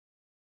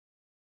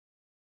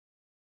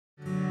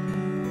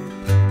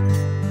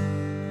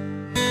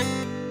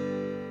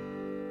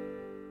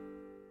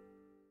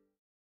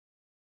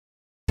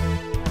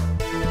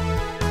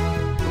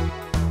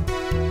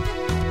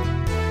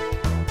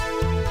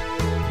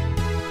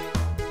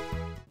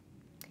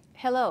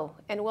Hello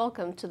and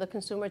welcome to the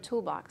Consumer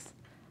Toolbox.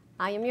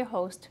 I am your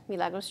host,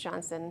 Milagros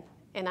Johnson,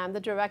 and I'm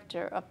the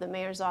director of the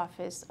Mayor's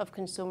Office of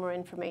Consumer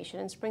Information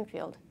in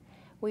Springfield.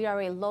 We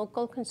are a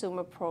local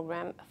consumer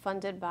program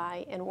funded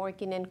by and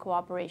working in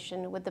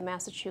cooperation with the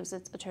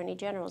Massachusetts Attorney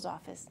General's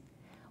Office.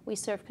 We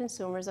serve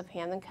consumers of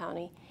Hampden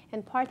County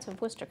and parts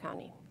of Worcester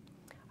County.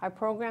 Our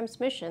program's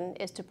mission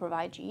is to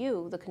provide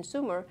you, the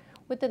consumer,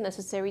 with the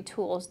necessary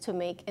tools to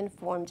make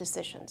informed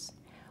decisions.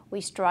 We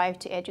strive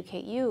to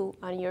educate you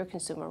on your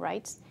consumer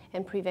rights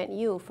and prevent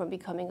you from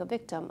becoming a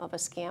victim of a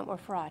scam or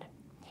fraud.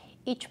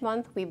 Each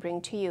month, we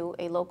bring to you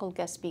a local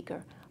guest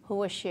speaker who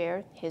will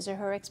share his or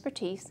her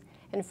expertise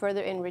and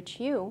further enrich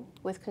you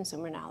with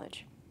consumer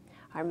knowledge.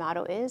 Our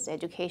motto is,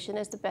 education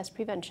is the best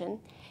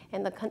prevention,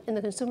 and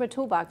the Consumer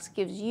Toolbox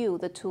gives you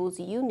the tools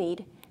you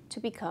need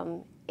to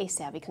become a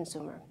savvy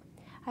consumer.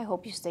 I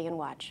hope you stay and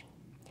watch.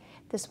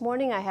 This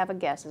morning, I have a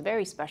guest, a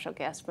very special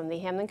guest from the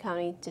Hampden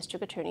County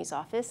District Attorney's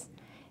Office.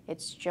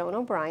 It's Joan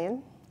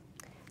O'Brien.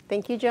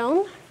 Thank you,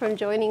 Joan, for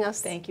joining us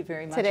today. Thank you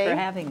very much for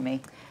having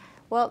me.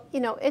 Well, you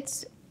know,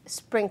 it's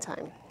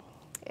springtime,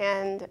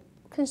 and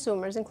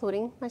consumers,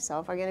 including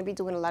myself, are going to be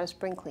doing a lot of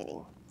spring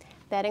cleaning.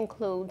 That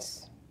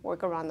includes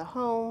work around the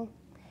home,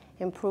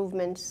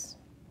 improvements,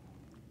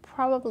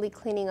 probably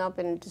cleaning up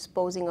and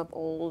disposing of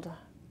old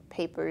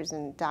papers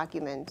and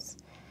documents.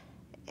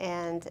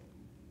 And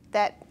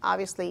that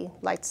obviously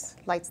lights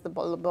the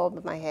bulb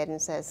in my head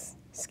and says,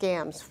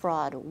 scams,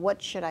 fraud, what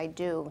should I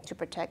do to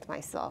protect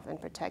myself and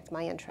protect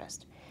my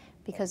interest?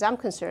 Because I'm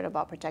concerned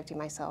about protecting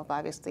myself.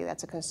 Obviously,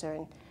 that's a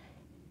concern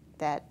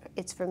that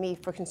it's for me,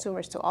 for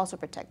consumers to also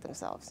protect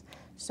themselves.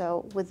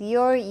 So with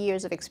your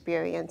years of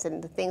experience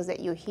and the things that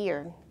you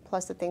hear,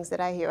 plus the things that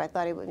I hear, I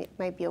thought it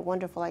might be a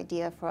wonderful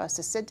idea for us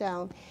to sit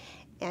down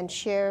and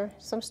share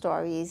some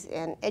stories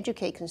and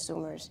educate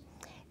consumers.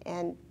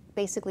 And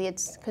basically,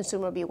 it's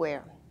consumer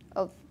beware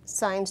of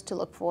signs to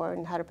look for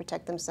and how to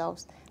protect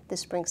themselves this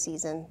spring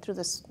season, through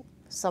this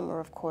summer,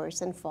 of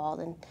course, and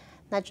fall, and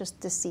not just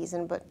this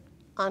season, but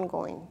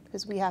ongoing,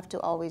 because we have to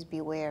always be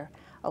aware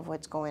of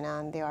what's going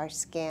on. There are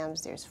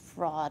scams, there's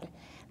fraud,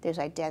 there's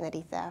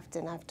identity theft,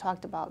 and I've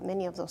talked about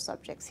many of those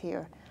subjects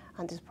here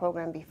on this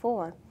program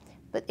before,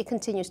 but it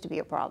continues to be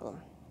a problem.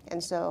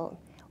 And so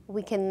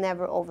we can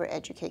never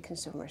over-educate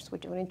consumers.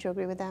 Wouldn't you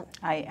agree with that?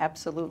 I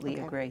absolutely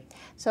agree.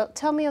 So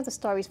tell me of the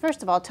stories.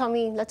 First of all,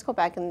 let's go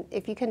back, and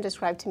if you can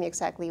describe to me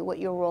exactly what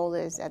your role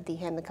is at the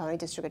Hampden County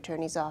District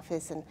Attorney's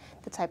Office and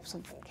the types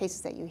of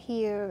cases that you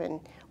hear and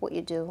what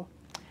you do.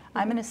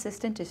 I'm an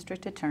assistant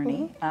district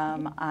attorney.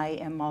 I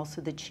am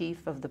also the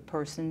chief of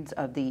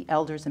the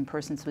Elders and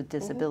Persons with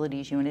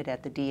Disabilities unit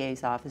at the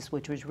DA's office,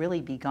 which was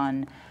really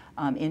begun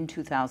in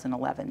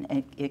 2011,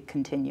 and it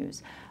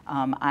continues.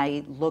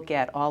 I look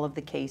at all of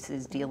the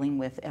cases dealing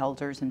with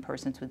elders and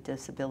persons with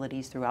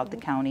disabilities throughout the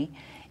county,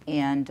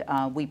 and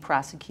we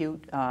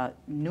prosecute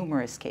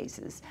numerous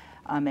cases,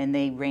 and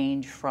they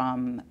range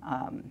from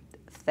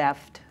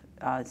theft,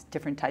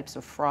 different types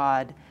of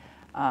fraud,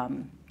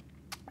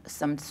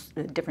 some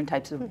different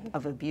types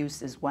of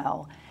abuse as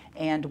well.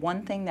 And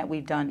one thing that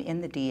we've done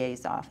in the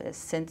DA's office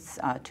since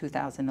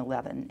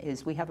 2011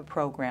 is we have a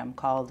program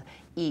called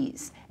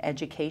EASE,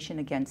 Education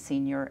Against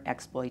Senior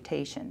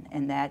Exploitation.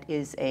 And that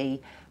is a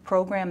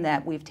program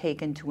that we've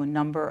taken to a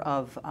number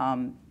of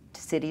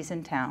cities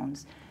and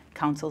towns.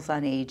 Councils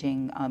on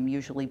Aging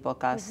usually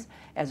book us,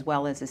 as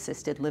well as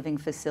assisted living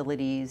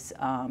facilities,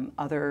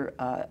 other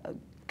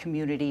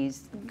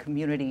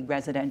community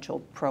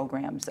residential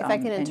programs. If I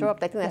can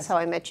interrupt, I think that's how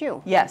I met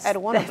you. Yes.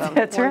 At one of them.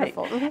 That's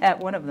Wonderful. right. At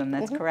one of them,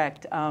 that's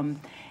correct.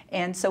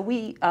 And so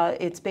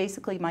it's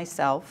basically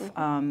myself,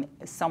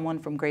 someone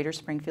from Greater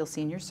Springfield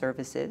Senior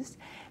Services,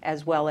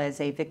 as well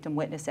as a victim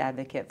witness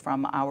advocate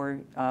from our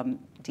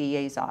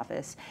DA's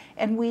office.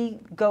 And we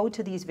go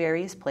to these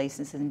various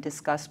places and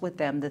discuss with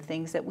them the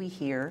things that we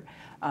hear,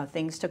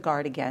 things to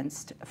guard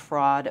against,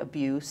 fraud,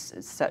 abuse,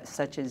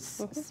 such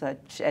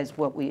as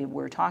what we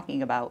were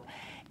talking about.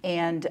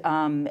 And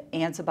Ann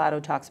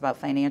Sabato talks about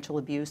financial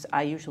abuse.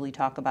 I usually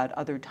talk about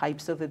other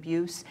types of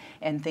abuse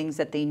and things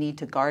that they need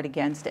to guard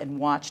against and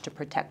watch to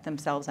protect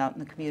themselves out in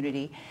the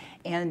community.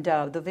 And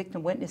the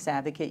victim witness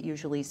advocate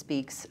usually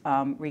speaks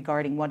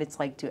regarding what it's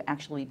like to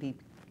actually be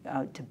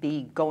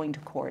going to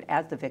court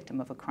as the victim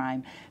of a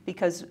crime,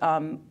 because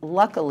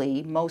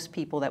luckily most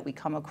people that we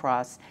come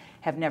across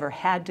have never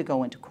had to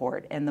go into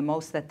court, and the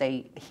most that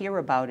they hear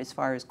about as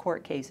far as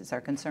court cases are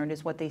concerned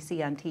is what they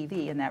see on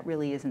TV, and that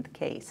really isn't the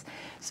case.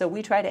 So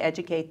we try to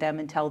educate them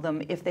and tell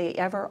them if they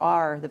ever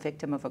are the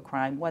victim of a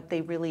crime, what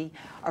they really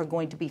are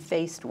going to be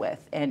faced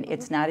with, and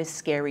it's not as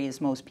scary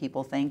as most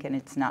people think, and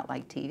it's not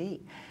like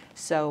TV.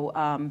 So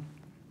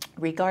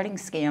regarding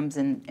scams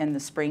in the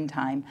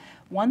springtime,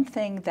 one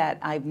thing that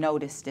I've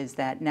noticed is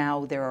that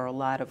now there are a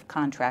lot of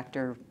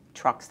contractor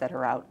trucks that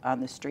are out on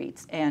the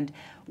streets. And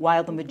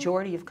while the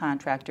majority of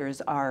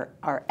contractors are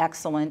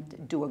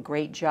excellent, do a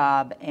great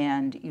job,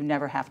 and you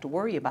never have to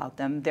worry about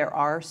them, there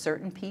are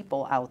certain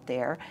people out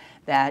there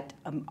that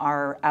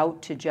are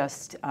out to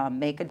just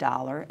make a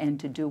dollar and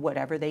to do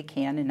whatever they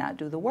can and not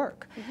do the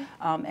work.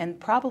 And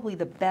probably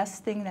the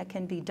best thing that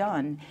can be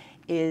done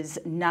is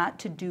not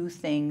to do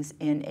things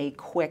in a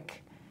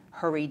quick,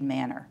 hurried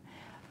manner.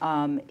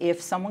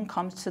 If someone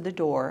comes to the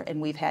door, and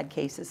we've had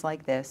cases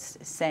like this,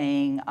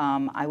 saying,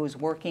 I was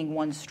working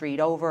one street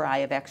over, I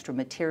have extra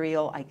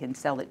material, I can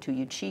sell it to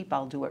you cheap,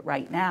 I'll do it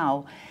right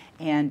now,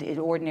 and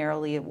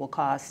ordinarily it will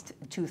cost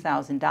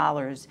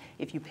 $2,000.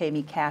 If you pay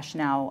me cash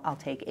now, I'll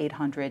take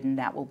 $800 and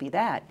that will be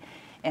that.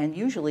 And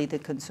usually the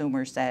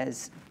consumer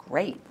says,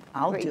 great,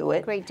 I'll do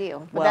it. Great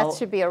deal. But well, that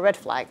should be a red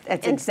flag.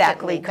 That's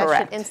exactly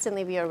correct. That should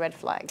instantly be a red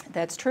flag.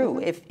 That's true.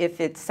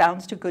 If it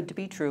sounds too good to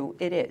be true,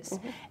 it is.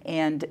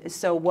 And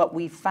so what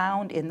we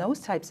found in those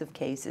types of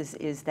cases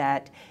is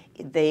that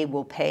they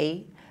will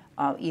pay.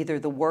 Either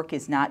the work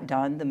is not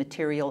done, the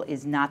material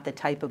is not the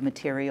type of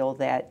material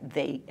that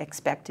they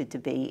expect it to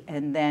be,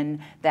 and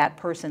then that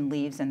person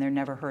leaves and they're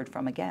never heard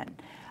from again.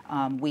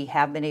 We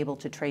have been able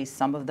to trace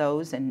some of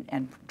those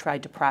and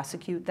tried to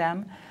prosecute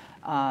them.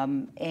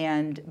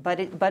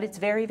 But it's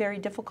very, very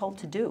difficult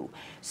to do.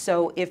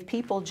 So if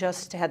people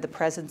just had the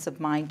presence of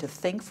mind to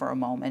think for a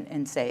moment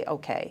and say,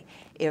 okay,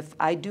 if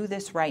I do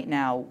this right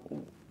now,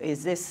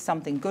 is this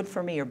something good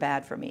for me or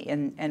bad for me?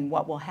 And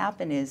what will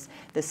happen is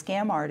the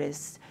scam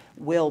artists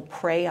will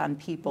prey on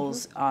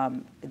people's,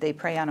 they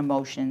prey on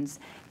emotions,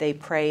 they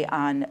prey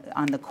on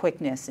the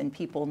quickness and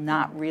people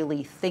not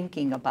really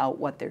thinking about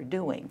what they're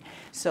doing.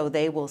 So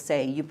they will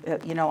say,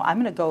 you know, I'm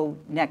going to go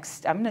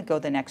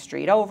the next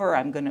street over,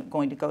 I'm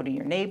going to go to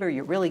your neighbor,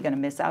 you're really going to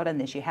miss out on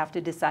this, you have to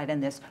decide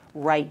on this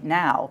right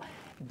now.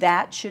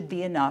 That should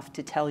be enough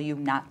to tell you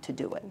not to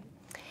do it.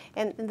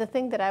 And the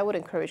thing that I would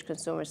encourage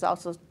consumers,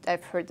 also,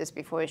 I've heard this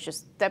before, is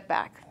just step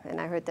back. And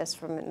I heard this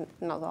from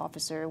another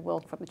officer, Will,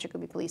 from the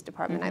Chicopee Police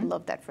Department. I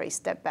love that phrase,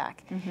 step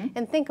back.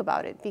 And think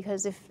about it,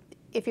 because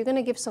if you're going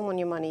to give someone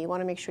your money, you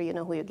want to make sure you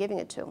know who you're giving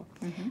it to.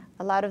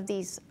 A lot of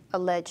these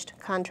alleged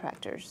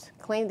contractors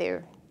claim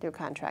they're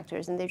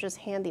contractors, and they're just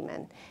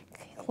handymen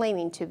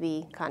claiming to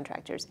be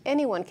contractors.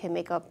 Anyone can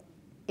make up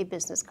a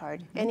business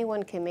card.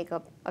 Anyone can make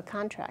up a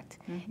contract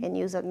and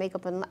make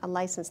up a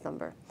license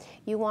number.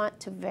 You want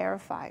to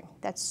verify.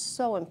 That's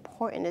so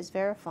important, is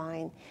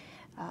verifying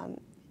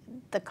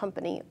the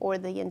company or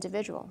the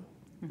individual.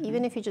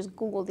 Even if you just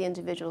Google the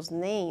individual's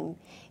name,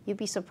 you'd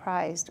be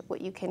surprised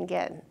what you can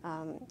get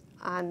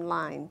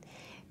online.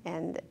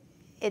 And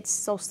it's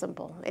so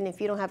simple. And if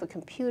you don't have a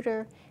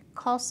computer,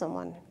 call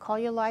someone. Call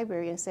your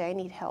library and say, I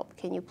need help.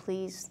 Can you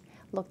please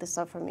look this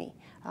up for me?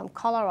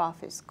 Call our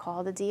office,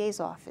 call the DA's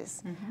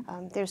office.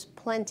 There's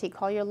plenty,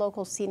 call your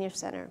local senior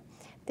center.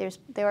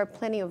 There are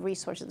plenty of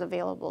resources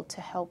available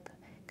to help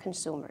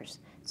consumers.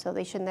 So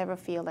they should never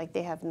feel like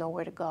they have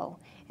nowhere to go,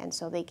 and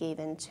so they gave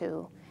in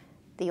to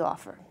the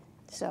offer.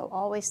 So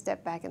always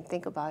step back and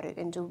think about it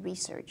and do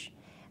research.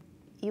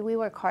 We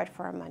work hard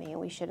for our money and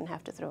we shouldn't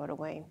have to throw it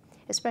away,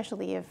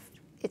 especially if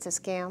it's a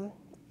scam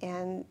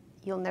and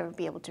you'll never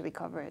be able to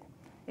recover it.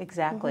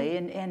 Exactly,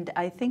 and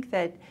I think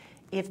that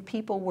if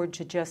people were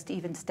to just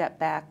even step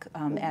back,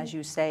 as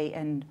you say,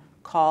 and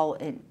call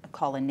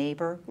a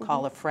neighbor,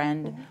 call a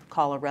friend,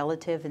 call a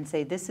relative and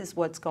say, this is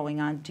what's going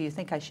on, do you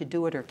think I should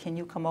do it, or can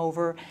you come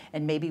over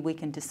and maybe we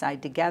can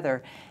decide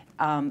together?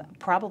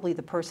 Probably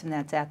the person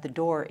that's at the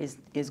door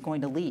is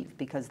going to leave,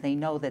 because they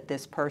know that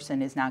this person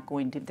is not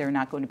going to, they're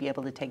not going to be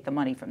able to take the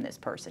money from this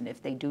person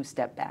if they do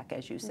step back,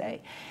 as you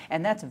say.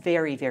 And that's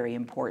very, very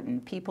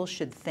important. People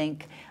should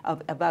think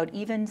about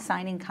even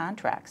signing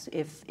contracts.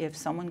 If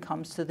someone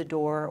comes to the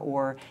door,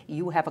 or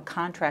you have a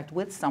contract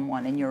with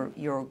someone and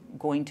you're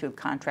going to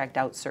contract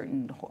out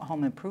certain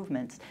home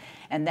improvements,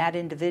 and that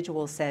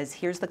individual says,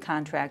 here's the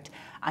contract,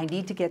 I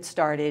need to get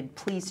started,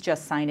 please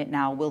just sign it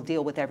now, we'll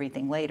deal with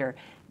everything later.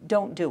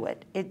 Don't do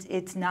it.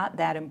 It's not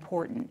that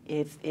important.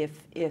 If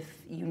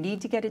you need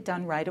to get it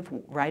done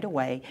right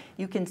away,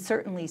 you can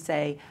certainly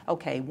say,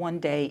 okay, one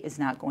day is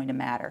not going to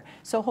matter.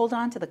 So hold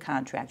on to the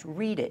contract,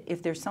 read it.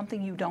 If there's something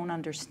you don't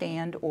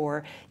understand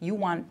or you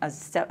want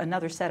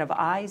another set of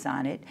eyes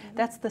on it,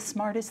 that's the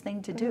smartest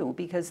thing to do,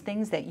 because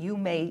things that you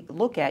may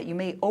look at, you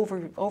may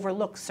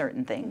overlook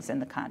certain things in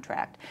the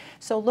contract.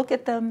 So look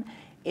at them.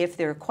 If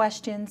there are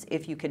questions,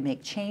 if you can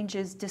make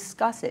changes,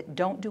 discuss it.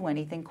 Don't do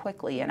anything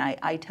quickly. And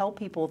I tell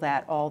people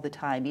that all the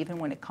time, even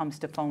when it comes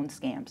to phone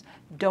scams.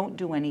 Don't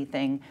do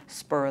anything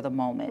spur of the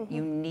moment.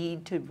 You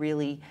need to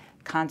really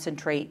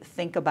concentrate,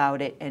 think about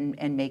it,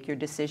 and make your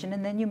decision,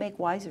 and then you make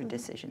wiser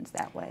decisions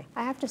that way.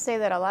 I have to say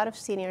that a lot of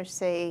seniors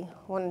say,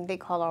 when they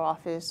call our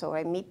office or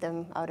I meet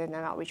them out in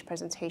an outreach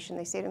presentation,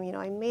 they say to me, you know,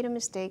 I made a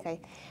mistake.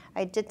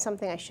 I did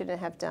something I shouldn't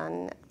have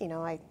done. You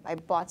know, I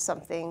bought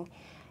something,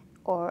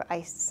 or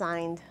I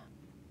signed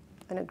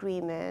an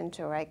agreement,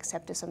 or I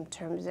accepted some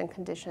terms and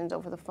conditions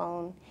over the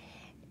phone,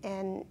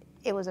 and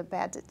it was a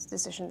bad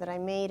decision that I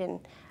made, and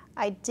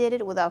I did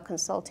it without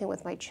consulting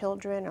with my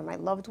children or my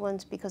loved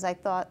ones because I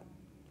thought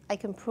I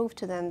can prove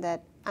to them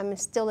that I'm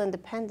still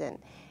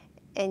independent,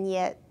 and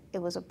yet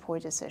it was a poor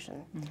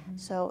decision.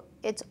 So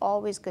it's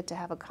always good to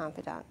have a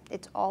confidant.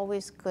 It's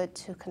always good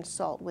to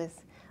consult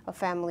with a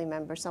family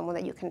member, someone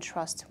that you can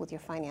trust with your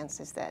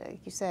finances, that, like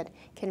you said,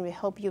 can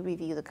help you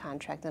review the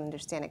contract and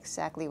understand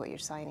exactly what you're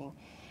signing.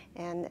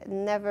 And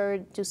never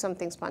do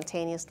something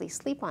spontaneously,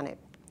 sleep on it.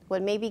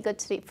 What may be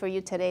good for you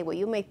today, what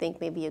you may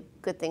think may be a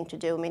good thing to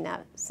do, may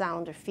not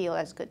sound or feel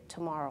as good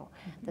tomorrow,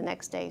 the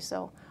next day.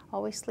 So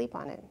always sleep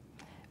on it.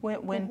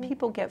 When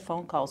people get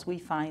phone calls, we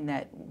find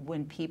that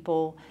when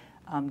people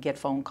get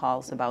phone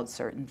calls about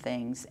certain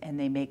things and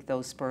they make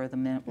those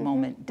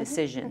spur-of-the-moment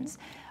decisions,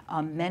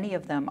 many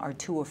of them are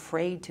too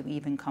afraid to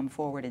even come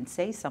forward and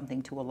say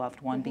something to a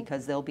loved one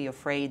because they'll be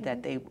afraid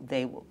that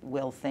they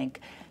will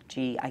think,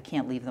 gee, I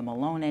can't leave them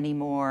alone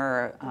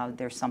anymore,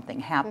 there's something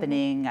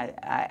happening,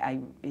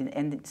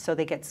 and so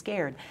they get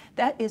scared.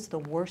 That is the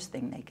worst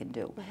thing they can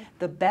do.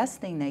 The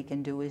best thing they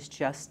can do is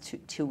just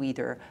to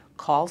either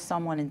call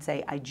someone and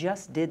say, I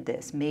just did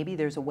this. Maybe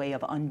there's a way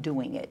of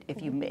undoing it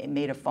if you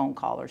made a phone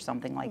call or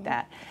something like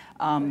that.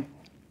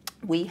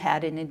 We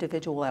had an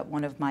individual at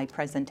one of my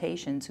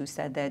presentations who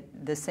said that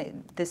this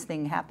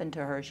thing happened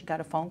to her. She got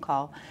a phone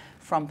call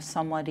from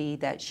somebody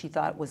that she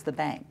thought was the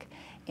bank.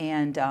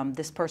 And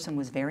this person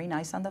was very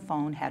nice on the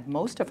phone, had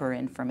most of her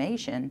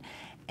information,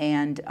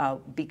 and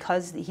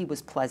because he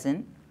was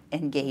pleasant,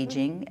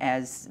 engaging,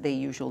 as they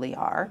usually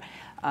are,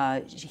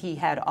 he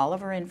had all of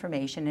her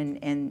information,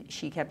 and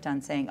she kept on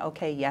saying,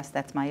 okay, yes,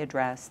 that's my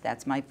address,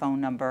 that's my phone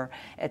number,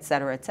 et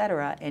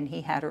cetera, and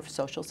he had her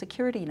social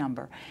security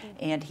number.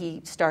 And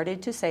he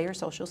started to say her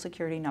social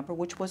security number,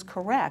 which was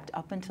correct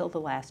up until the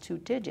last 2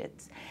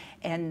 digits.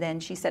 And then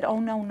she said,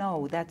 oh,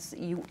 no, that's,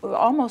 you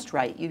almost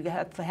right, you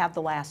have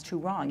the last 2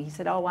 wrong. He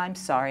said, oh, I'm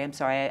sorry,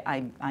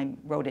 I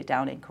wrote it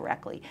down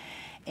incorrectly.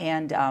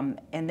 And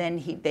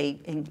then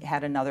they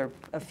had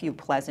a few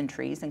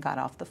pleasantries and got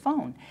off the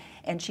phone.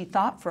 And she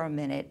thought for a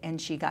minute,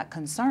 and she got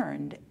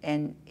concerned.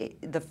 And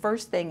the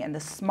first thing and the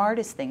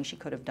smartest thing she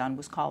could have done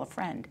was call a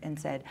friend and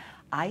said,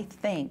 I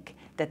think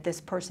that this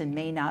person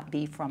may not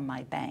be from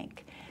my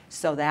bank.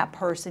 So that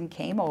person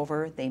came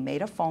over, they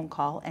made a phone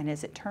call, and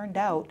as it turned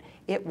out,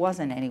 it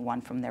wasn't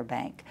anyone from their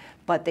bank.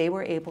 But they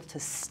were able to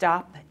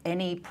stop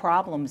any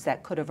problems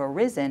that could have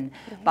arisen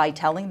by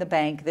telling the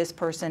bank this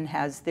person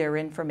has their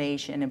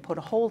information and put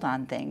a hold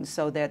on things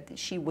so that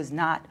she was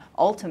not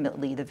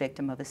ultimately the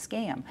victim of a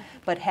scam.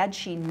 But had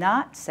she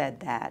not said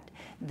that,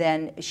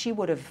 then she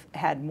would have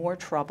had more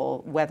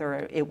trouble,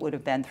 whether it would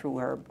have been through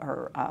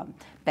her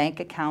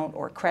bank account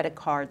or credit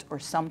cards or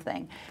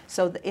something.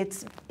 So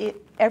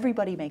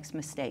everybody makes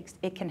mistakes.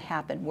 It can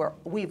happen.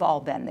 We've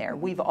all been there.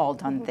 We've all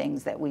done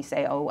things that we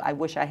say, oh, I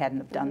wish I hadn't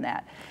have done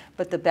that.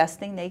 But the best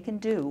thing they can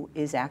do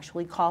is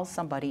actually call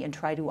somebody and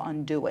try to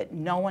undo it.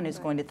 No one is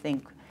going to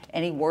think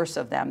any worse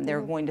of them.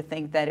 They're going to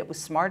think that it was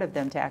smart of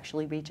them to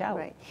actually reach out.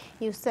 Right.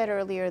 You said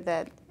earlier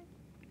that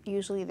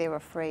usually they're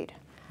afraid.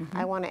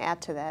 I want to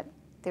add to that.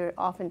 They're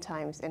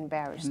oftentimes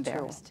embarrassed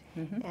too.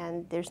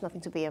 And there's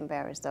nothing to be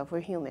embarrassed of. We're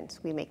humans.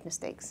 We make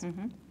mistakes.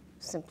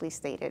 Simply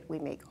stated,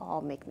 we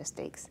all make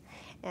mistakes.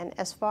 And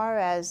as far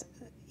as,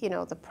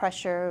 the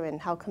pressure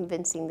and how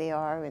convincing they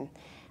are and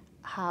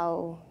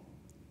how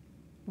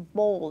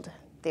bold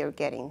they're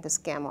getting, the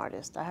scam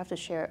artist, I have to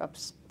share a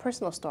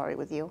personal story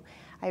with you.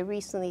 I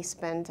recently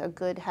spent a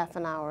good half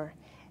an hour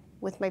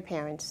with my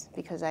parents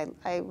because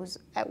I was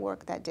at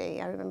work that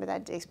day. I remember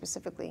that day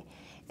specifically.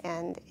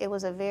 And it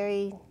was a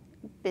very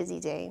busy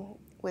day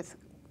with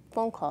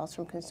phone calls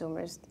from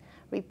consumers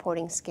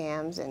reporting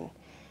scams, and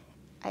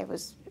I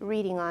was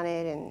reading on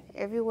it, and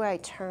everywhere I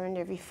turned,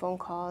 every phone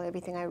call,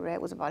 everything I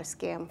read was about a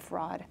scam,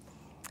 fraud.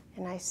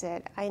 And I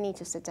said, I need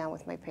to sit down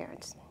with my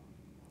parents.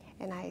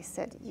 And I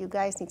said, you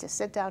guys need to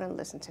sit down and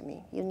listen to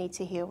me. You need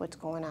to hear what's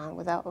going on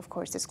without, of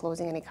course,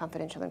 disclosing any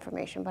confidential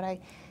information. But I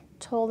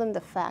told them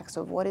the facts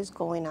of what is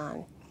going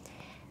on.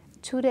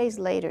 2 days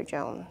later,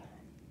 Joan,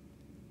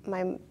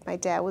 my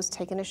dad was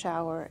taking a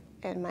shower,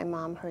 and my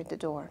mom heard the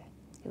door.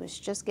 It was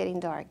just getting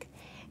dark,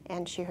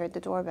 and she heard the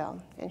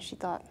doorbell. And she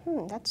thought,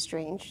 that's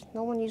strange.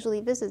 No one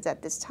usually visits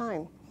at this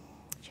time.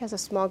 She has a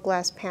small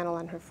glass panel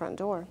on her front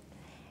door.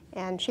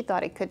 And she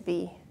thought it could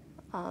be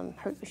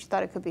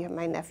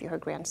my nephew, her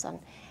grandson.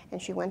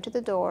 And she went to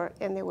the door,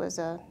 and there was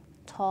a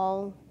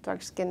tall,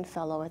 dark-skinned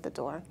fellow at the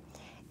door.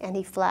 And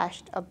he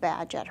flashed a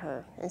badge at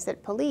her and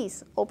said,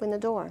 police, open the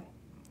door.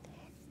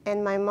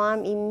 And my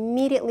mom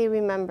immediately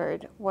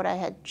remembered what I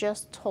had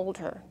just told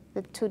her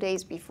the 2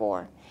 days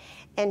before.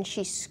 And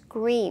she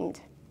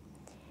screamed,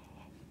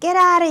 get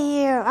out of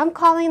here, I'm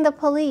calling the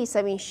police.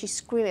 I mean, she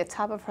screamed at the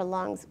top of her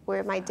lungs,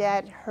 where my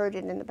dad heard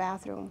it in the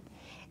bathroom.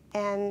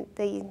 And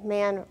the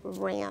man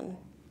ran.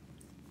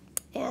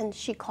 And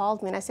she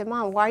called me, and I said,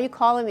 Mom, why are you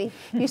calling me?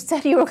 You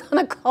said you were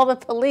going to call the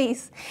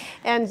police.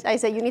 And I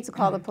said, you need to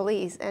call the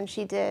police. And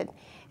she did.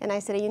 And I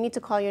said, you need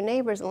to call your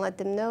neighbors and let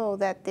them know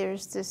that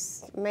there's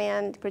this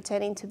man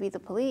pretending to be the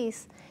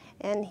police,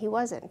 And he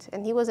wasn't.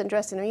 And he wasn't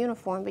dressed in a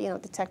uniform, but you know,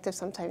 detectives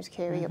sometimes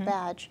carry a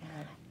badge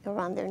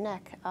around their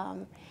neck.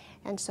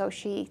 And so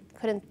she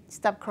couldn't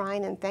stop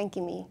crying and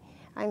thanking me.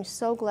 I'm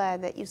so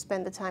glad that you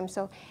spend the time.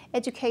 So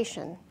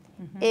education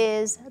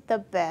is the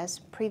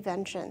best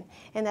prevention.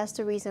 And that's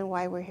the reason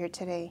why we're here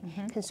today.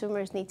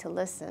 Consumers need to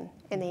listen,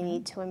 and they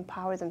need to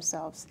empower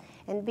themselves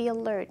and be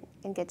alert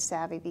and get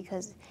savvy,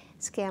 because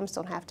scams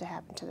don't have to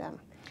happen to them.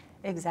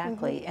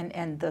 Exactly,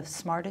 and the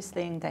smartest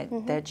thing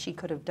that she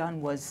could have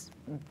done was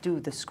do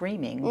the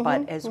screaming,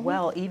 but as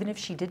well, even if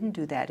she didn't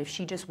do that, if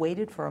she just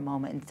waited for a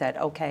moment and said,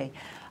 okay,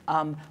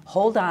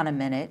 hold on a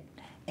minute,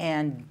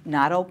 and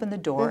not open the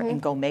door and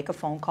go make a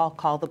phone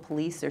call the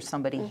police, there's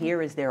somebody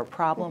here, is there a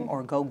problem,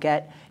 or go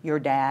get your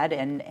dad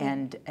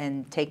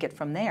and take it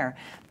from there.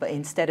 But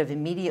instead of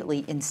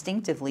immediately,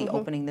 instinctively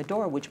opening the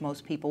door, which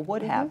most people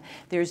would have,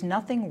 there's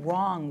nothing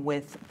wrong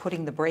with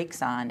putting the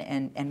brakes on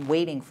and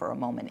waiting for a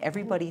moment.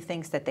 Everybody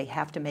thinks that they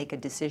have to make a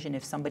decision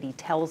if somebody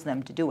tells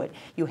them to do it.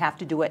 You have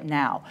to do it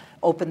now.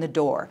 Open the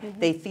door.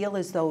 They feel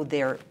as though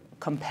they're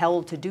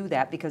compelled to do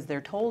that because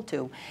they're told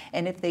to.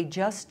 And if they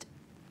just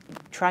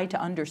try to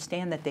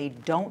understand that they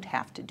don't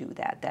have to do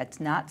that.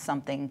 That's not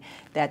something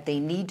that they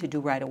need to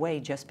do right away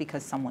just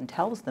because someone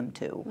tells them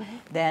to.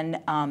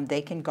 Then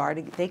they can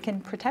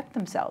protect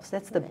themselves.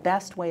 That's the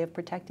best way of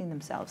protecting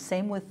themselves.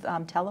 Same with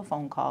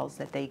telephone calls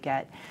that they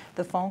get.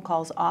 The phone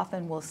calls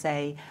often will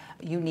say,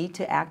 you need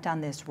to act on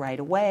this right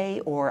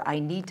away, or I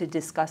need to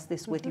discuss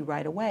this with you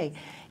right away.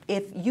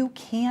 If you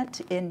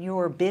can't and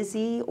you're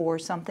busy or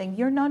something,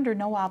 you're under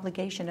no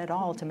obligation at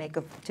all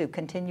to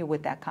continue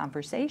with that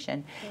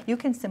conversation. You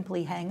can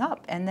simply hang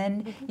up, and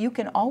then you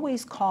can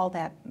always call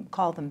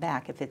them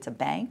back. If it's a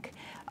bank,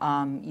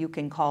 you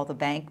can call the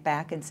bank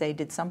back and say,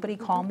 did somebody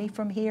call me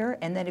from here?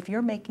 And then if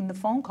you're making the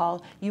phone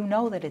call, you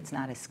know that it's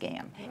not a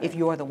scam if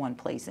you're the one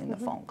placing the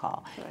phone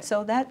call.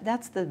 So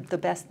that's the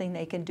best thing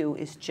they can do,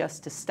 is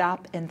just to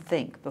stop and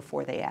think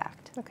before they act.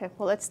 Okay,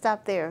 well, let's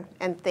stop there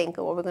and think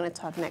of what we're going to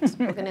talk next.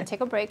 We're going to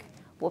take a break.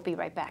 We'll be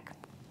right back.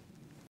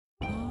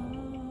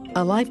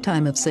 A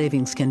lifetime of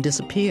savings can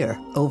disappear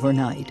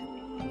overnight.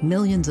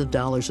 Millions of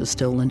dollars are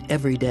stolen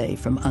every day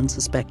from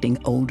unsuspecting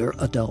older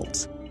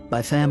adults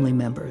by family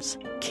members,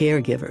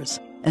 caregivers,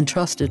 and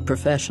trusted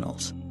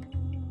professionals.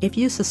 If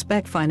you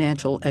suspect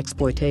financial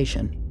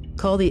exploitation,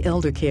 call the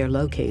Elder Care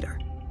Locator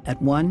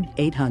at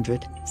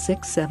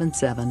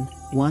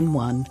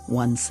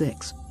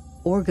 1-800-677-1116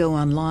 or go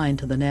online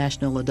to the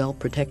National Adult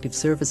Protective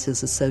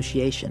Services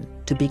Association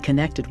to be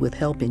connected with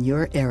help in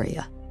your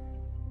area.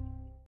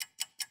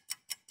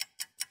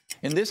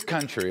 In this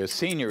country, a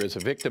senior is a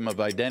victim of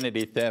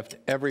identity theft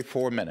every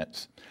 4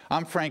 minutes.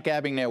 I'm Frank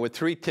Abagnale with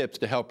 3 tips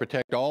to help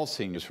protect all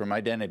seniors from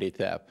identity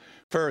theft.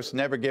 First,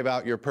 never give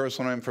out your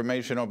personal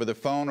information over the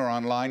phone or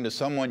online to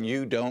someone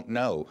you don't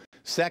know.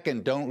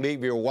 Second, don't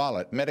leave your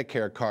wallet,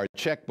 Medicare card,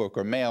 checkbook,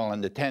 or mail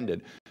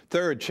unattended.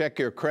 Third, check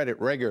your credit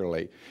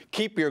regularly.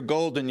 Keep your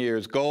golden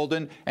years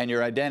golden and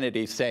your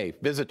identity safe.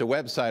 Visit the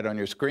website on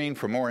your screen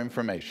for more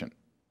information.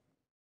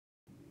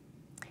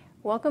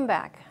 Welcome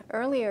back.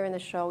 Earlier in the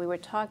show, we were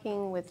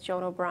talking with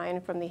Joan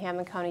O'Brien from the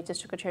Hampden County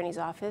District Attorney's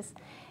Office,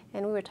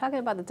 and we were talking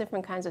about the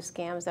different kinds of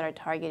scams that are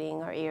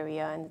targeting our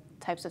area and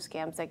types of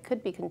scams that can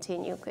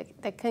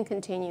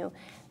continue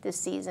this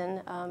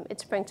season.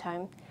 It's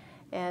springtime,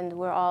 and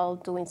we're all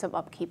doing some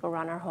upkeep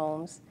around our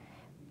homes.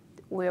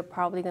 We're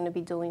probably going to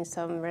be doing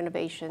some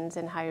renovations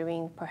and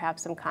hiring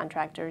perhaps some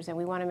contractors, and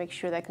we want to make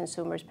sure that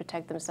consumers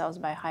protect themselves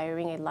by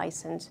hiring a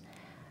licensed,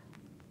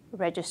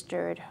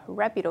 registered,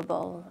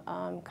 reputable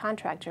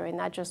contractor, and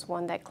not just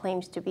one that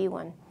claims to be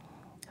one.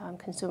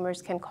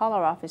 Consumers can call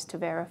our office to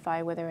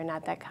verify whether or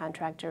not that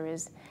contractor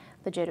is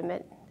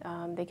legitimate.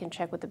 They can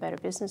check with the Better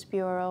Business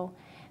Bureau.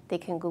 They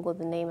can Google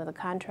the name of the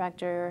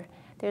contractor.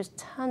 There's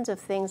tons of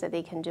things that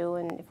they can do,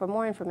 and for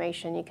more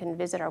information, you can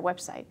visit our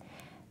website.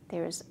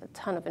 There's a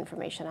ton of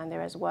information on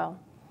there as well.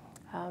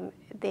 I'm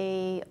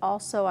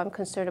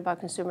concerned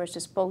about consumers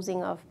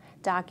disposing of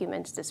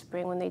documents this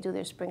spring when they do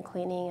their spring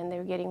cleaning and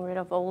they're getting rid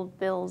of old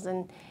bills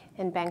and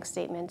bank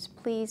statements.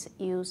 Please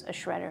use a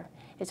shredder.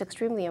 It's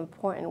extremely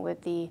important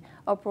with the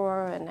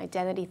uproar and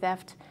identity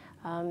theft.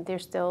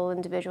 There's still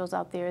individuals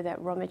out there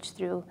that rummage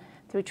through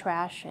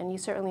trash, and you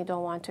certainly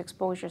don't want to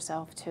expose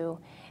yourself to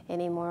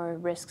any more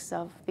risks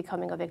of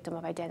becoming a victim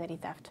of identity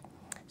theft.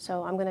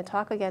 So I'm going to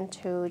talk again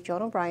to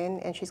Joan O'Brien,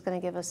 and she's going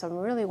to give us some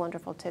really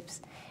wonderful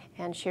tips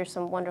and share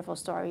some wonderful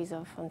stories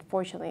of,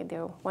 unfortunately,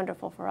 they're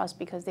wonderful for us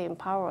because they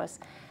empower us,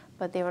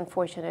 but they're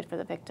unfortunate for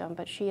the victim.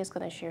 But she is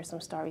going to share some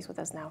stories with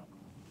us now.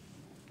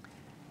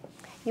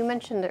 You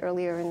mentioned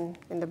earlier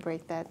in the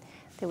break that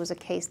there was a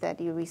case that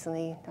you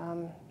recently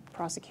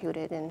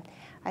prosecuted, and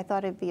I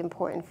thought it'd be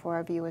important for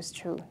our viewers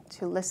to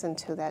listen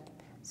to that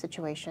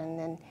situation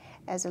and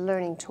as a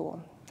learning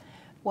tool.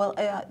 Well,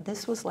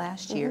 this was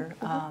last year,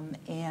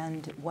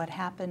 and what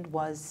happened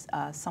was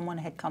someone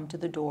had come to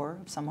the door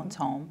of someone's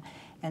home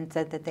and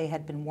said that they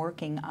had been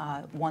working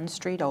one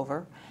street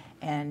over,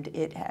 and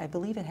I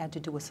believe it had to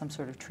do with some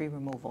sort of tree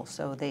removal,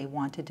 so they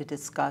wanted to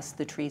discuss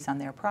the trees on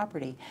their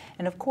property.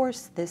 And of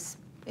course, this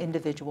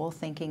individual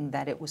thinking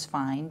that it was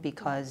fine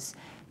because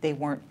they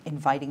weren't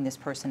inviting this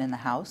person in the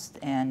house,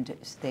 and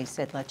they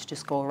said, let's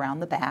just go around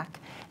the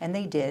back, and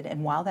they did.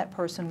 And while that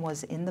person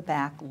was in the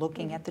back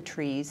looking at the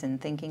trees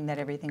and thinking that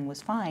everything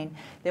was fine,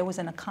 there was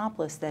an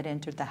accomplice that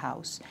entered the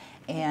house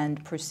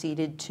and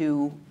proceeded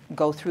to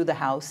go through the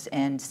house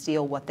and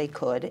steal what they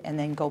could and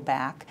then go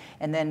back.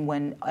 And then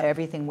when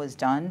everything was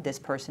done, this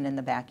person in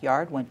the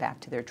backyard went back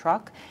to their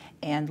truck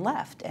and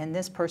left. And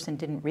this person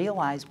didn't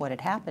realize what had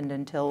happened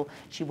until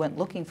she went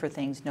looking for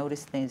things,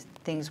 noticed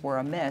things were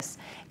amiss,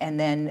 and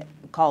then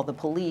called the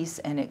police,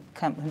 and it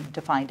come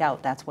to find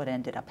out that's what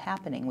ended up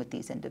happening with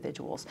these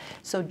individuals.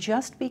 So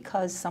just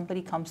because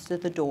somebody comes to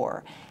the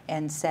door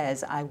and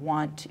says,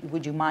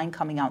 would you mind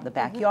coming out in the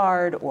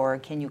backyard, or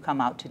can you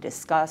come out to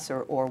discuss,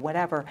 or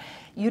whatever,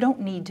 you don't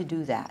need to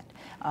do that.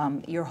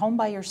 You're home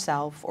by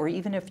yourself, or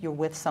even if you're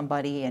with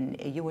somebody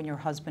and you and your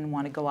husband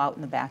want to go out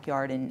in the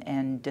backyard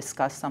and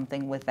discuss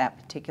something with that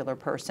particular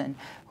person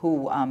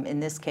who, in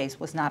this case,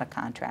 was not a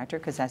contractor,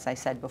 because as I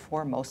said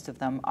before, most of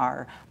them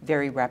are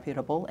very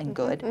reputable and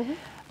good.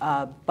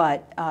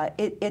 But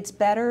it's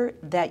better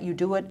that you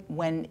do it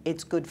when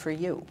it's good for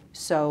you.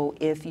 So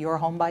if you're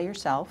home by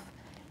yourself,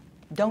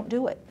 don't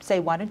do it. Say,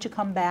 why don't you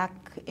come back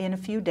in a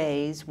few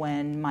days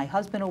when my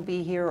husband will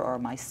be here, or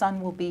my son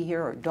will be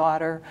here, or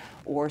daughter,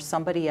 or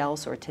somebody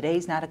else, or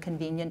today's not a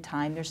convenient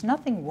time. There's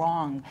nothing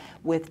wrong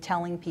with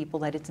telling people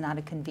that it's not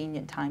a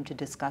convenient time to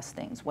discuss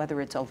things,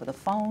 whether it's over the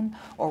phone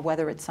or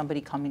whether it's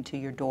somebody coming to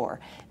your door.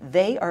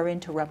 They are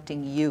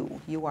interrupting you.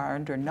 You are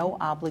under no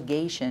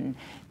obligation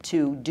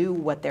to do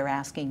what they're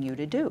asking you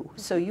to do.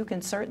 So you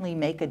can certainly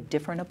make a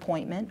different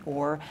appointment,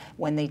 or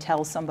when they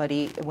tell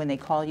somebody, when they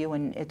call you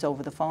and it's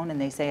over the phone and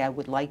they say, I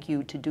would like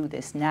you to do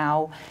this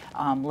now,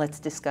 let's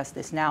discuss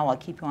this now, I'll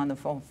keep you on the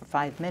phone for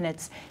 5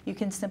 minutes, you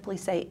can simply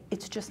say,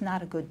 it's just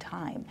not a good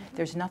time.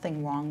 There's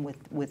nothing wrong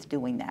with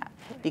doing that,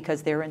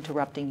 because they're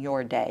interrupting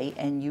your day,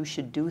 and you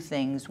should do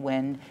things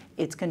when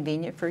it's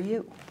convenient for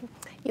you.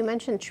 You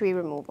mentioned tree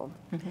removal,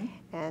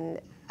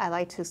 and I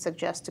like to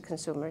suggest to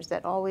consumers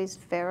that always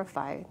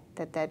verify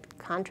that that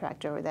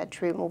contractor or that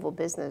tree removal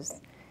business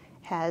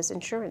has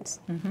insurance.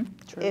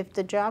 If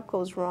the job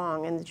goes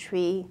wrong and the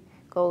tree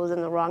goes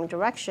in the wrong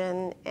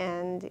direction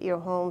and your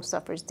home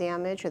suffers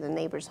damage, or the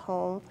neighbor's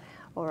home,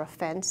 or a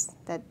fence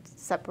that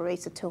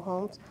separates the two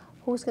homes,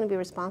 who's going to be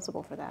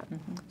responsible for that?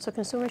 So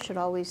consumers should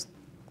always,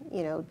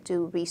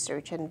 do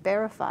research and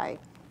verify.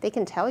 They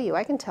can tell you,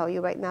 I can tell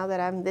you right now that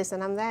I'm this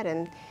and I'm that,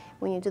 and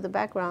when you do the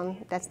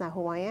background, that's not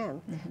who I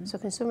am. So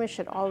consumers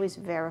should always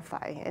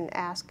verify and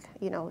ask,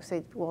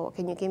 say, well,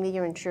 can you give me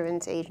your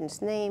insurance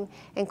agent's name?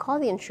 And call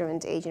the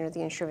insurance agent or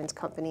the insurance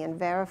company and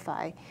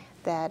verify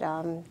that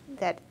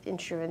that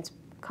insurance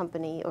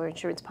company or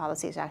insurance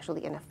policy is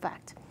actually in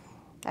effect.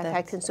 I've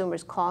had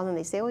consumers call and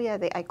they say, oh yeah,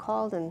 I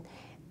called and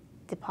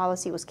the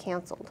policy was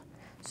canceled.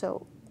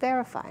 So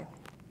verify.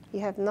 You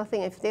have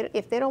nothing, if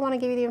they don't want to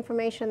give you the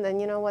information, then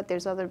you know what,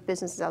 there's other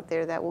businesses out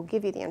there that will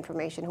give you the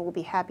information, who will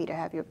be happy to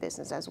have your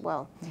business as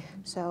well.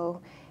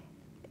 So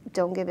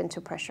don't give in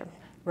to pressure.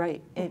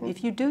 Right.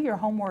 If you do your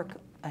homework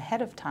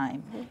ahead of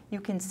time, you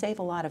can save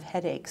a lot of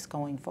headaches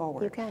going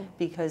forward. You can.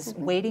 Because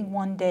waiting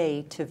one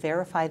day to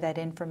verify that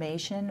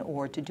information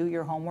or to do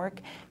your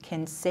homework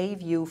can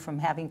save you from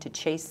having to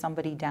chase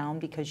somebody down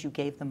because you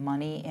gave them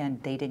money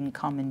and they didn't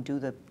come and do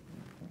the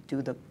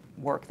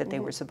work that they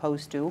were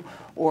supposed to,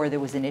 or there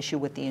was an issue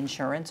with the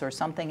insurance or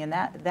something, and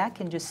that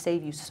can just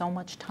save you so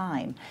much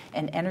time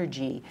and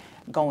energy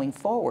going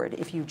forward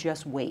if you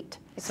just wait.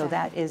 Exactly. So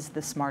that is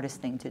the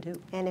smartest thing to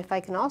do. And if I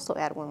can also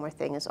add one more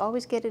thing, is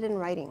always get it in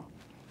writing.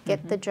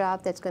 Get the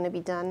job that's going to be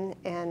done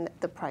and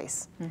the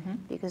price.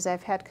 Because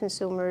I've had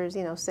consumers,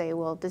 say,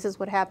 well, this is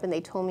what happened,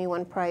 they told me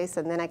one price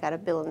and then I got a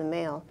bill in the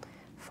mail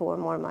for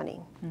more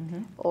money.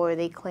 Or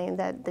they claim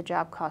that the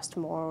job cost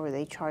more, or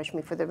they charged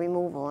me for the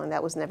removal, and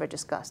that was never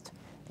discussed.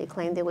 They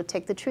claimed they would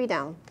take the tree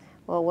down.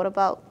 Well, what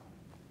about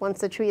once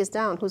the tree is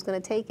down, who's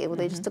going to take it? Well,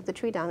 they just took the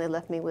tree down, they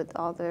left me with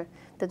all the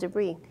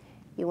debris.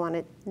 You want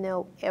to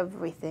know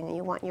everything, and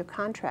you want your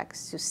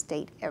contracts to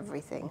state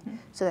everything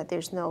so that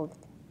there's no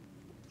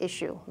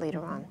issue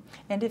later on.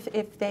 And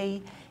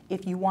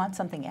if you want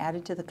something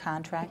added to the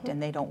contract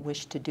and they don't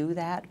wish to do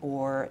that,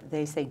 or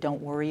they say,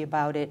 don't worry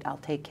about it, I'll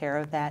take care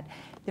of that,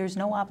 there's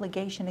no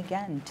obligation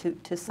again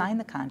to sign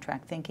the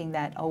contract thinking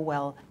that, oh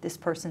well, this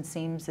person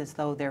seems as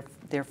though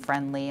they're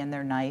friendly and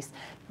they're nice.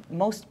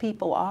 Most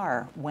people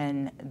are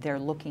when they're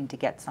looking to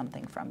get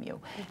something from you.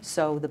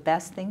 So the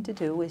best thing to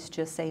do is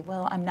just say,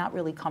 well, I'm not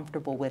really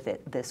comfortable with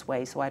it this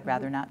way, so I'd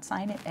rather not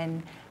sign it,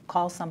 and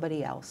call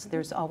somebody else.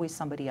 There's always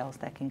somebody else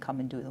that can come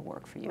and do the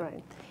work for you.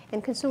 Right.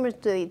 And consumers,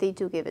 they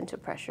do give into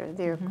pressure.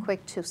 They're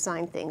quick to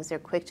sign things. They're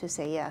quick to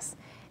say yes.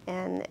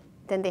 And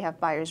then they have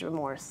buyer's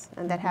remorse.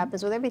 And that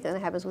happens with everything. That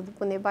happens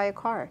when they buy a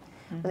car.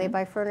 when they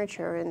buy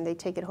furniture and they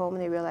take it home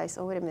and they realize,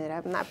 oh, wait a minute,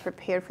 I'm not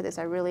prepared for this.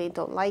 I really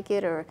don't like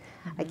it, or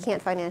I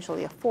can't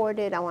financially afford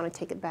it. I want to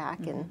take it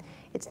back. And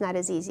it's not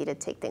as easy to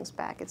take things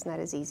back. It's not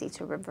as easy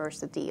to reverse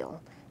the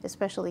deal,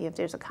 especially if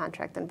there's a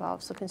contract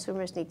involved. So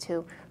consumers need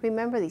to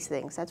remember these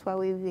things. That's why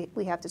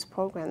we have this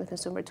program, the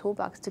Consumer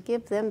Toolbox, to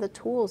give them the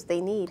tools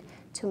they need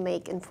to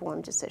make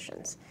informed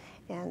decisions.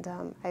 And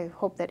I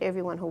hope that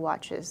everyone who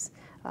watches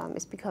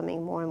is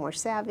becoming more and more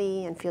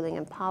savvy and feeling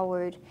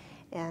empowered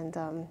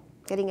and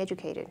getting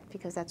educated,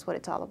 because that's what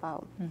it's all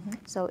about.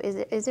 So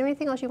is there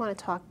anything else you want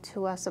to talk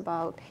to us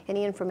about,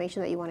 any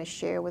information that you want to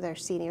share with our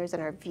seniors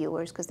and our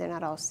viewers, because they're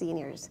not all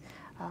seniors,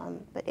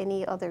 but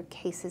any other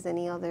cases,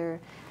 any other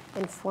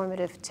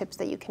informative tips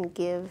that you can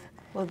give?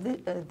 Well,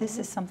 this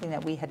is something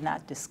that we had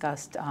not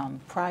discussed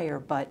prior,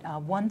 but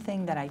one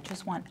thing that I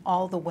just want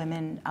all the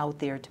women out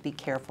there to be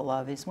careful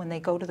of is when they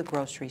go to the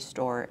grocery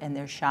store and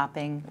they're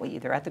shopping, well,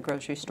 either at the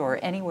grocery store or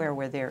anywhere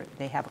where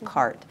they have a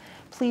cart,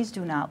 please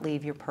do not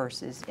leave your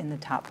purses in the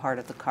top part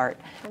of the cart.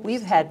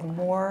 We've had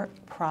more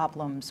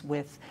problems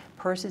with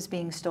purses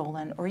being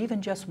stolen or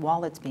even just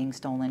wallets being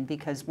stolen,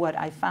 because what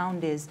I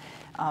found is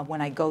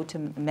when I go to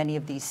many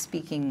of these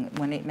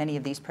many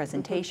of these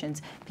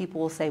presentations,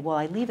 people will say, well,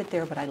 I leave it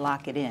there, but I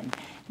lock it in.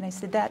 And I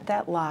said,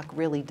 that lock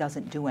really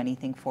doesn't do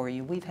anything for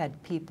you. We've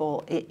had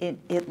people,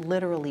 it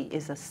literally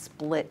is a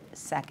split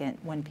second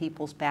when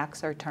people's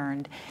backs are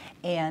turned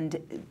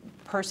and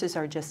purses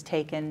are just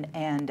taken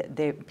and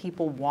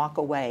people walk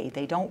away.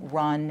 They don't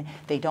run,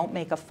 they don't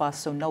make a fuss,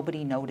 so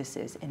nobody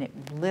notices, and it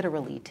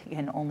literally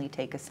can only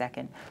take a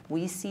second.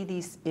 We see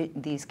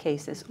these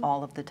cases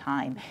all of the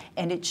time,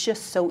 and it's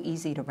just so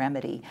easy to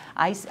remedy.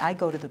 I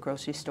go to the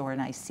grocery store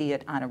and I see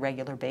it on a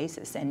regular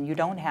basis, and you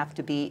don't have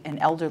to be an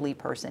elderly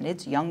person.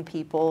 It's young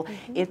people,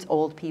 it's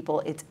old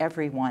people, it's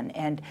everyone.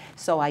 And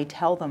so I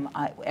tell them,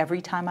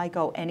 every time I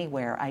go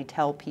anywhere, I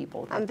tell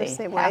people that they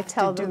have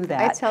to do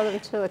that. I tell them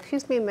too,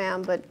 excuse me,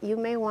 ma'am, but you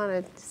may want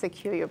to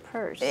secure your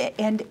purse.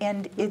 And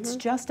it's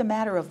just a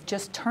matter of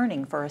just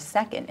turning for a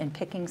second and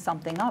picking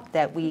something up.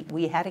 That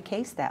we had a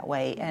case that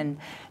way, and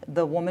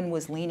the woman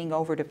was leaning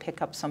over to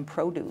pick up some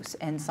produce,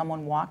 and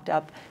someone walked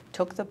up,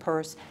 took the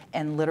purse,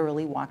 and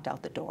literally walked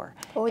out the door.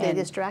 Or they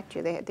distract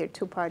you. They're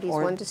two parties.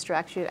 One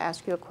distracts you to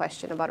ask you a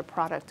question about a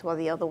product while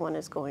the other one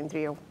is going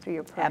through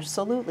your purse.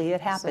 Absolutely,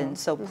 it happens.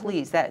 So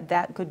please,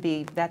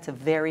 that's a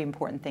very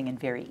important thing and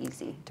very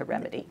easy to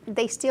remedy.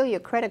 They steal your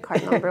credit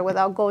card number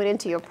without going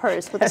into your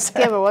purse with a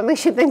skimmer. What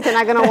makes you think they're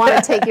not going to want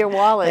to take your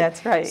wallet?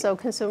 That's right. So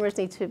consumers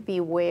need to be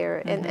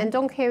aware. And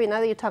don't carry, now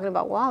that you're talking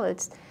about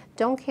wallets,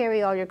 don't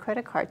carry all your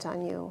credit cards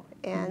on you.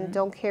 And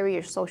don't carry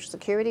your Social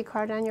Security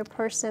card on your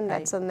person.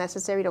 That's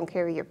unnecessary. Don't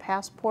carry your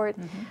passport.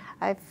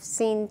 I've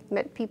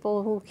met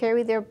people who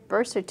carry their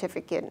birth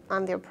certificate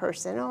on their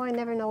person. Oh, I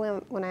never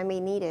know when I may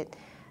need it.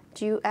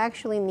 Do you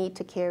actually need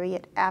to carry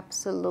it?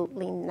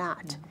 Absolutely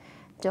not.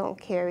 Don't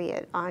carry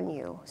it on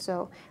you.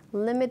 So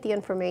limit the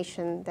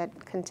information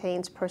that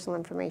contains personal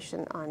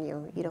information on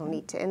you. You don't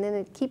need to. And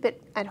then keep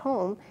it at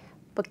home,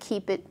 but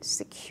keep it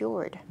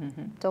secured.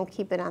 Don't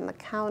keep it on the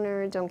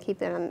counter. Don't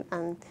keep it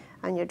on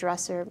your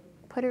dresser.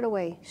 Put it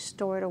away.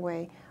 Store it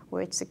away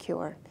where it's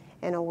secure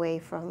and away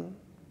from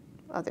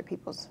other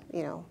people's,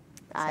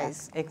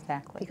 eyes.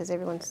 Exactly. Because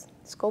everyone's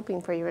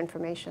scoping for your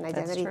information.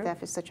 Identity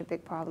theft is such a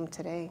big problem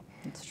today.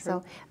 It's true.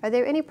 So are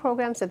there any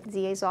programs that the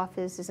DA's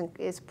office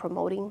is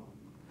promoting?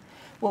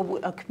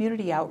 Well,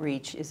 community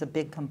outreach is a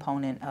big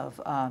component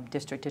of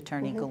District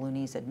Attorney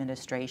Galuni's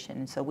administration.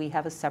 And so we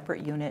have a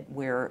separate unit.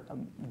 We're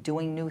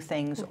doing new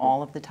things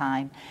all of the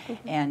time.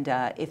 And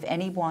if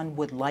anyone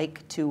would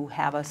like to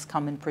have us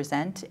come and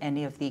present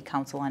any of the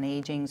Council on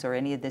Agings or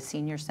any of the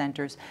senior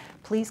centers,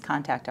 please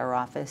contact our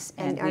office,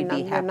 and we'd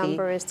be happy. Your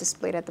number is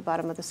displayed at the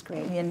bottom of the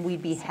screen. And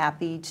we'd be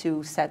happy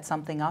to set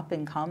something up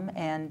and come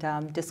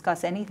and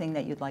discuss anything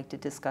that you'd like to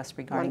discuss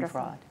regarding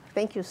fraud.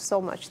 Thank you so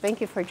much.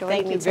 Thank you for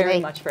joining me today. Thank you very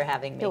much for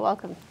having me. You're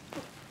welcome.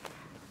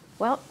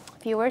 Well,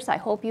 viewers, I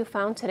hope you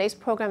found today's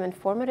program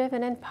informative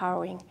and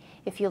empowering.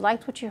 If you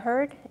liked what you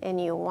heard and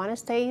you want to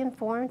stay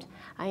informed,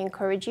 I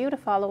encourage you to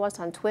follow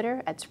us on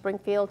Twitter at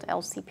Springfield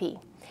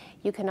LCP.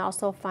 You can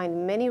also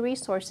find many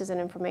resources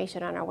and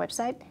information on our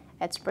website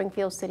at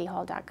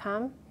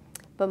springfieldcityhall.com.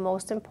 But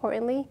most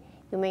importantly,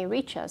 you may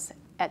reach us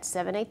at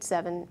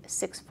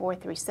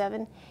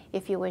 787-6437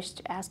 if you wish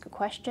to ask a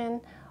question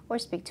or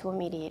speak to a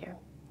mediator.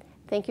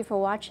 Thank you for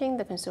watching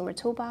the Consumer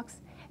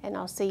Toolbox, and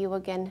I'll see you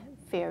again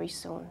very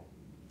soon.